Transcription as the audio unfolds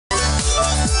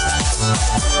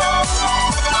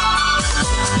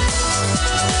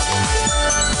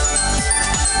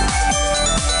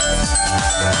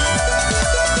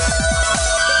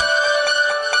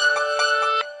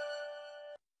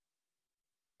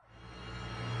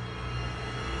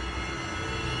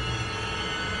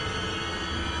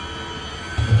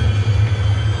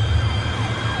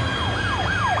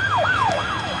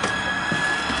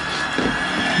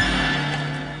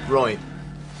Right.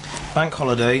 Bank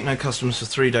holiday, no customers for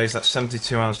 3 days, that's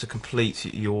 72 hours to complete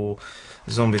your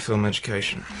zombie film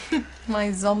education. My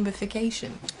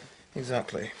zombification.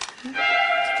 Exactly.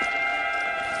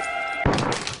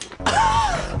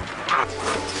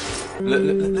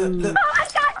 Look.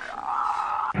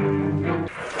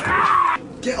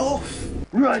 Get off!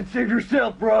 Run, save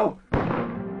yourself, bro!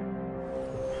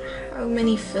 How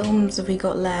many films have we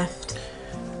got left?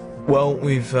 Well,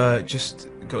 we've just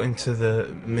got into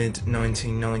the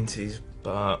mid-1990s,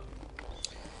 but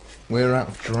we're out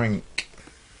of drink.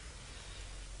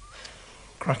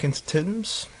 Crack into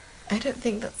Tim's? I don't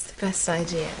think that's the best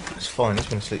idea. It's fine, he's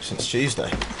been asleep since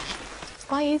Tuesday.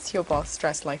 Why is your boss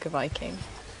dressed like a Viking?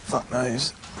 Fuck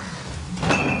knows.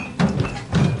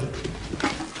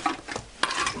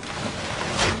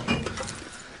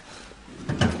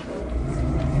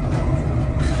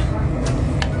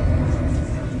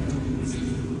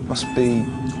 Must be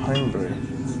homebrew, I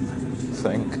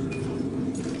think.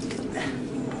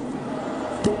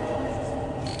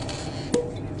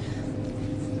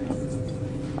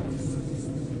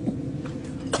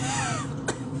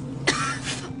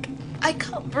 I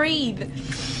can't breathe.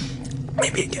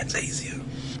 Maybe it gets easier.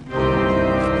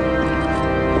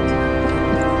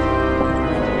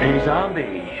 Hey,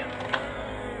 zombie.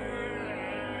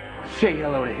 Say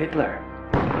hello to Hitler.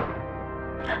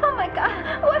 Oh my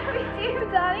God, what do we do,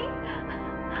 Donnie?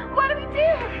 What do we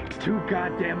do? It's too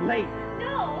goddamn late.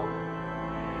 No.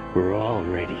 We're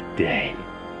already dead.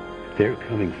 They're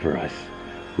coming for us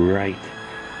right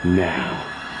now.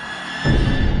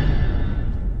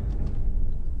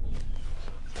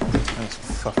 That's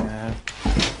fucking hell.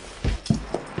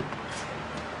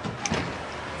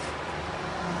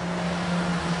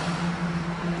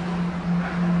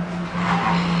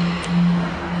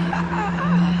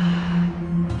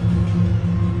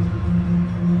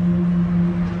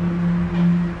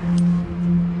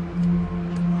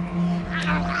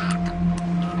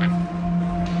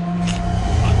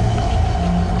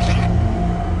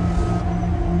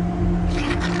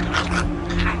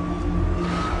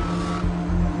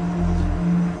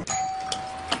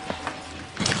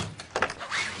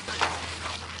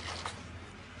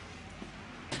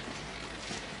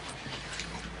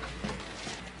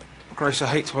 Grace, I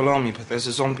hate to alarm you, but there's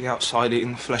a zombie outside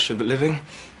eating the flesh of the living.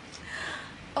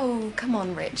 Oh, come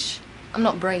on, Rich. I'm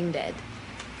not brain dead.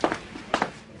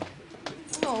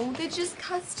 Oh, they're just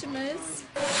customers.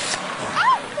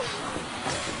 Ah!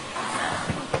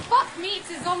 Fuck me, it's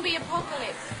a zombie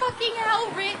apocalypse. Fucking hell,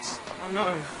 Rich. I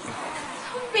know.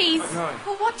 Zombies. I know.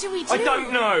 Well, what do we do? I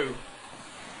don't know.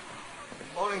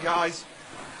 Morning, guys.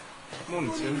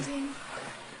 Morning, Tim. Tim.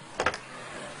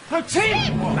 No,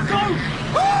 Tim! Go!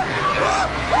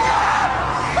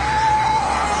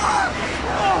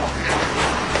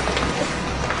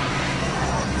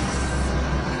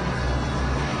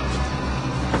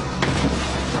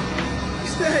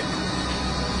 He's dead!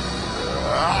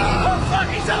 Oh, fuck,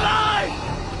 he's alive!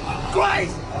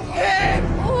 Grace! Hit him!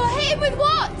 Oh, hit him with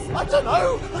what? I don't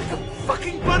know! Like a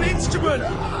fucking blunt instrument!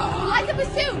 Like a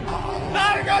bassoon.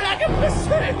 No, not like a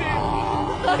bassoon!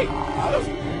 Like...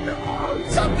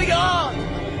 something hard!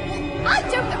 I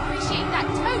don't appreciate that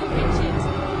tone, Richard.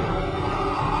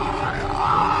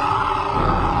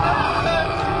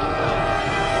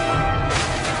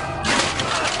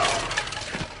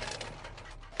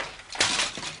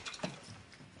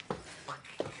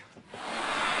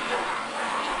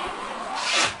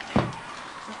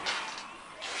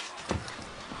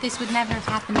 This would never have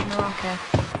happened in Morocco.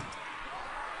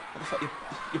 What the fuck,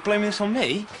 you're blaming this on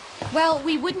me? Well,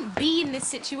 we wouldn't be in this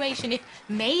situation if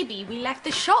maybe we left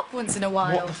the shop once in a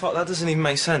while. What the fuck? That doesn't even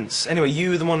make sense. Anyway, you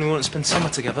were the one who wanted to spend summer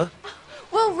together.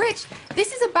 Well, Rich,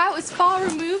 this is about as far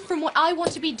removed from what I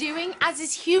want to be doing as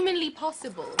is humanly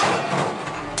possible. Fuck!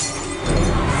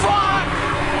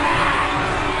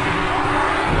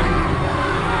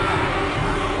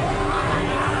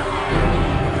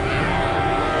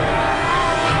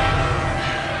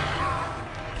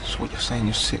 So what you're saying,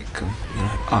 you're sick of,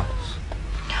 us?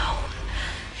 No,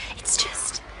 it's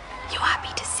just you're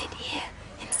happy to sit here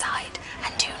inside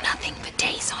and do nothing for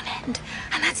days on end,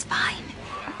 and that's fine.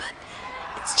 But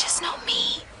it's just not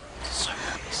me. So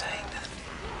what you're saying then?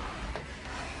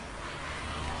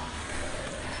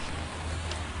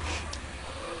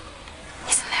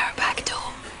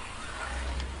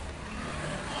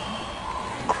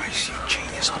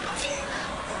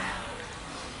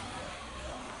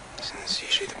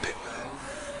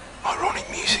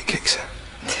 fix it.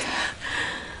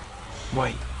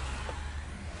 Wait.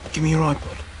 Give me your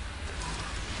iPod.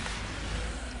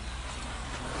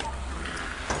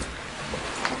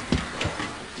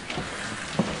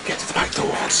 Get to the back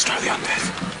door, I'll strike the undead.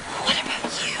 What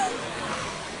about you?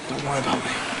 Don't worry about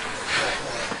me.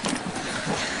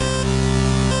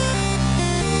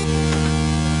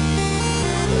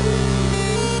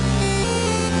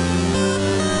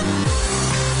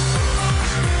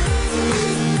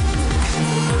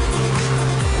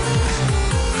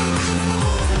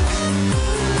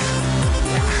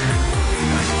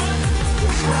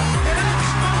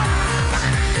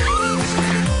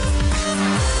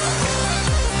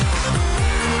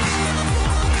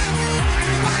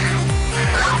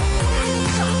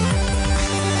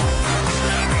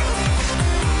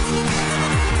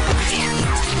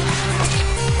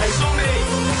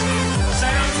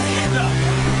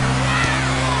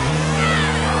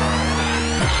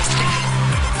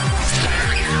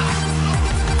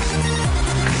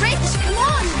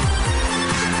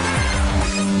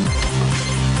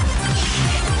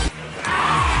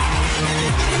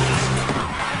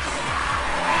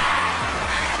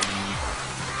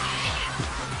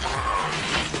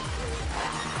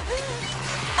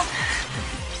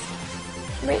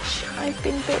 Rich, I've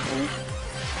been bitten.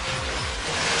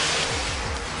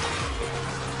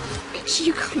 Rich,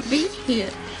 you can't be here.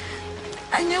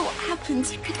 I know what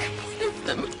happened. You could be one of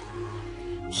them.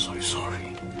 I'm so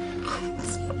sorry.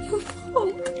 It's not your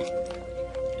fault.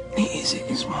 It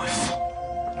is my fault.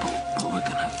 But we're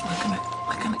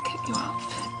gonna get you out of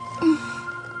it.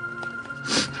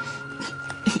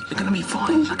 You're gonna be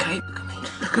fine, okay?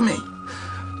 Look at me.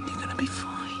 You're gonna be fine.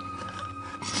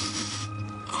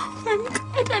 I'm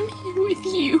glad I'm here with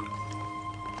you.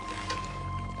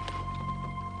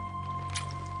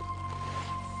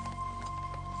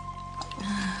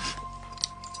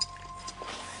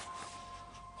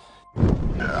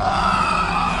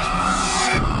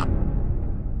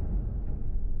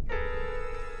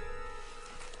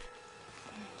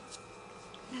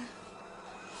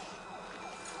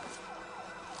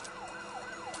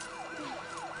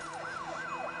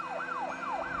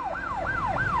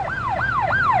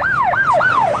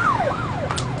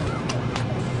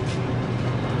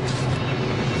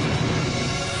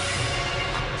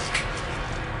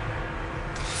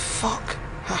 Fuck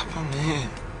happened here?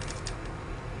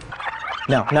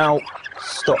 Now,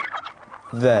 stop.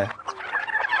 There.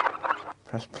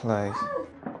 Press play.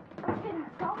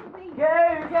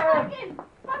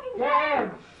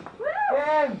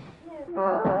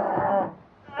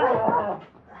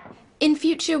 In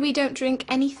future, we don't drink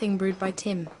anything brewed by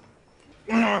Tim.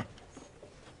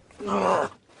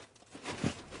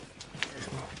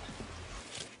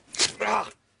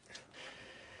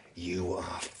 You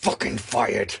are fucking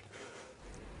fired.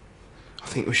 I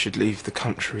think we should leave the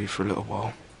country for a little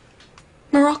while.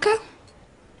 Morocco?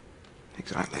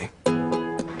 Exactly.